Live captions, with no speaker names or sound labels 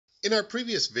In our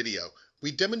previous video,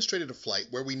 we demonstrated a flight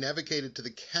where we navigated to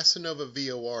the Casanova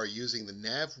VOR using the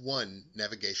NAV-1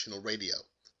 navigational radio.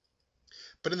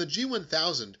 But in the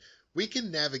G1000, we can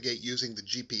navigate using the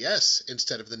GPS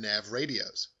instead of the nav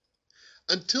radios.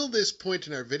 Until this point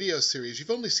in our video series, you've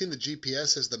only seen the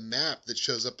GPS as the map that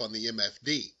shows up on the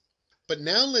MFD. But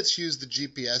now let's use the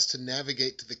GPS to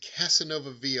navigate to the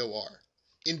Casanova VOR.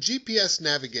 In GPS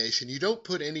navigation, you don't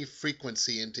put any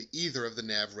frequency into either of the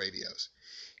nav radios.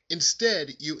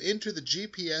 Instead, you enter the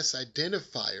GPS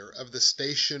identifier of the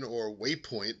station or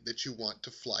waypoint that you want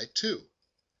to fly to.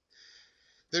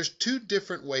 There's two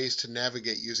different ways to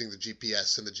navigate using the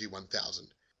GPS in the G1000.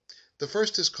 The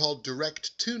first is called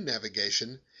direct-to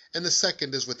navigation, and the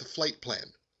second is with the flight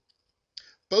plan.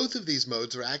 Both of these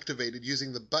modes are activated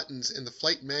using the buttons in the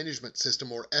Flight Management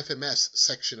System or FMS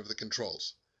section of the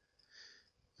controls.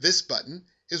 This button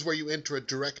is where you enter a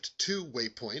direct-to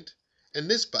waypoint, and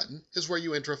this button is where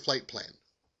you enter a flight plan.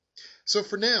 So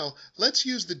for now, let's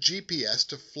use the GPS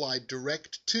to fly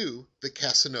direct to the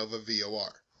Casanova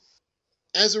VOR.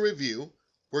 As a review,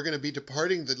 we're going to be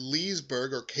departing the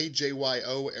Leesburg or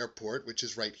KJYO airport, which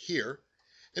is right here,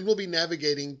 and we'll be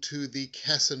navigating to the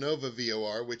Casanova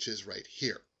VOR, which is right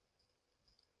here.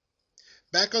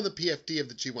 Back on the PFD of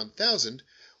the G1000,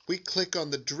 we click on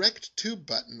the Direct To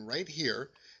button right here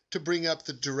to bring up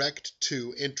the Direct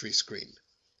To entry screen.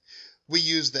 We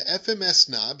use the FMS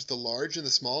knobs, the large and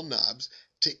the small knobs,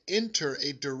 to enter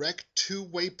a direct to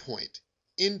waypoint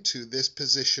into this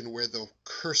position where the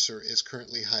cursor is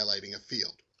currently highlighting a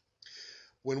field.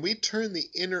 When we turn the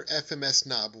inner FMS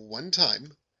knob one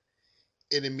time,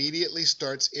 it immediately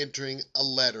starts entering a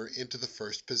letter into the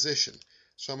first position.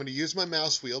 So I'm going to use my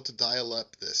mouse wheel to dial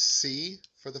up the C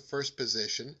for the first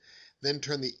position, then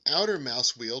turn the outer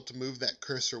mouse wheel to move that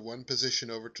cursor one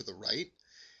position over to the right.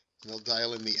 And I'll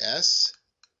dial in the S,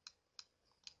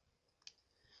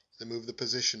 then move the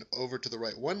position over to the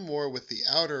right one more with the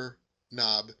outer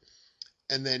knob,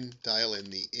 and then dial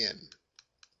in the N.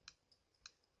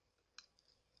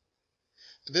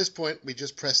 At this point, we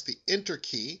just press the Enter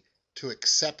key to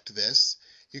accept this.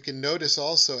 You can notice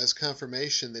also as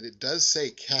confirmation that it does say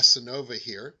Casanova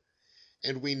here,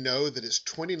 and we know that it's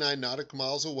 29 nautical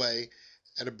miles away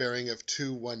at a bearing of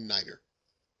 219er.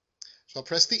 So I'll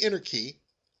press the Enter key.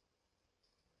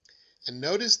 And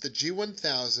notice the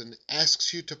G1000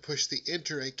 asks you to push the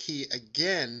Enter key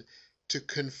again to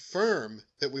confirm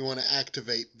that we want to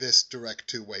activate this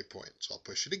direct-to waypoint. So I'll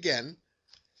push it again.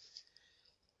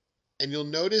 And you'll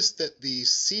notice that the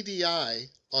CDI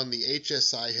on the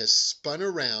HSI has spun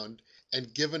around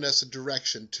and given us a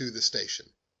direction to the station.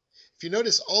 If you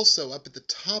notice also up at the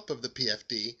top of the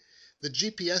PFD, the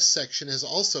GPS section has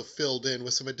also filled in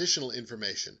with some additional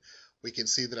information. We can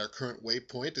see that our current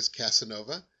waypoint is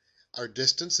Casanova. Our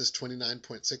distance is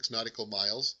 29.6 nautical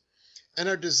miles, and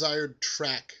our desired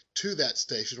track to that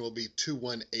station will be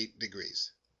 218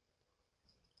 degrees.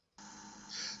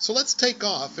 So let's take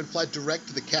off and fly direct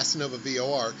to the Casanova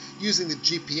VOR using the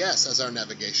GPS as our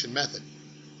navigation method.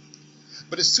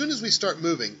 But as soon as we start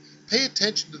moving, pay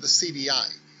attention to the CDI.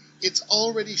 It's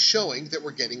already showing that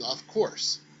we're getting off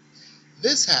course.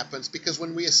 This happens because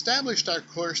when we established our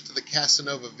course to the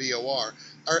Casanova VOR,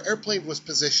 our airplane was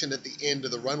positioned at the end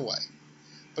of the runway.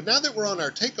 But now that we're on our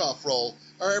takeoff roll,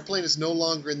 our airplane is no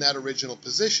longer in that original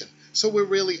position, so we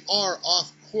really are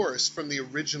off course from the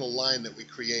original line that we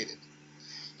created.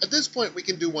 At this point, we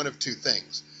can do one of two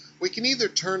things. We can either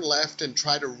turn left and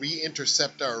try to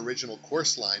re-intercept our original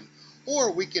course line,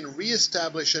 or we can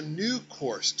re-establish a new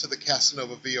course to the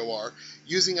Casanova VOR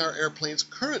using our airplane's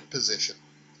current position.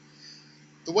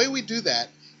 The way we do that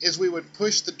is we would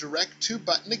push the Direct To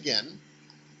button again,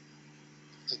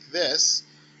 like this,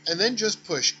 and then just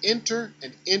push Enter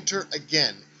and Enter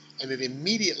again, and it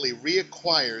immediately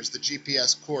reacquires the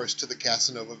GPS course to the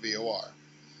Casanova VOR.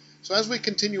 So as we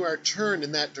continue our turn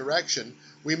in that direction,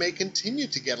 we may continue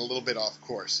to get a little bit off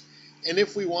course, and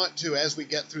if we want to, as we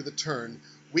get through the turn,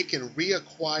 we can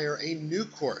reacquire a new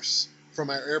course from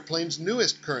our airplane's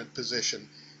newest current position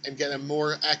and get a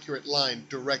more accurate line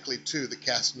directly to the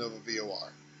Casanova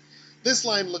VOR. This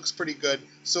line looks pretty good,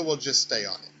 so we'll just stay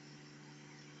on it.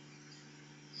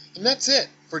 And that's it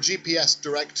for GPS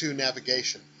direct-to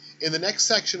navigation. In the next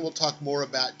section, we'll talk more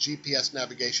about GPS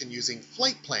navigation using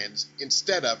flight plans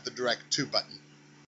instead of the direct-to button.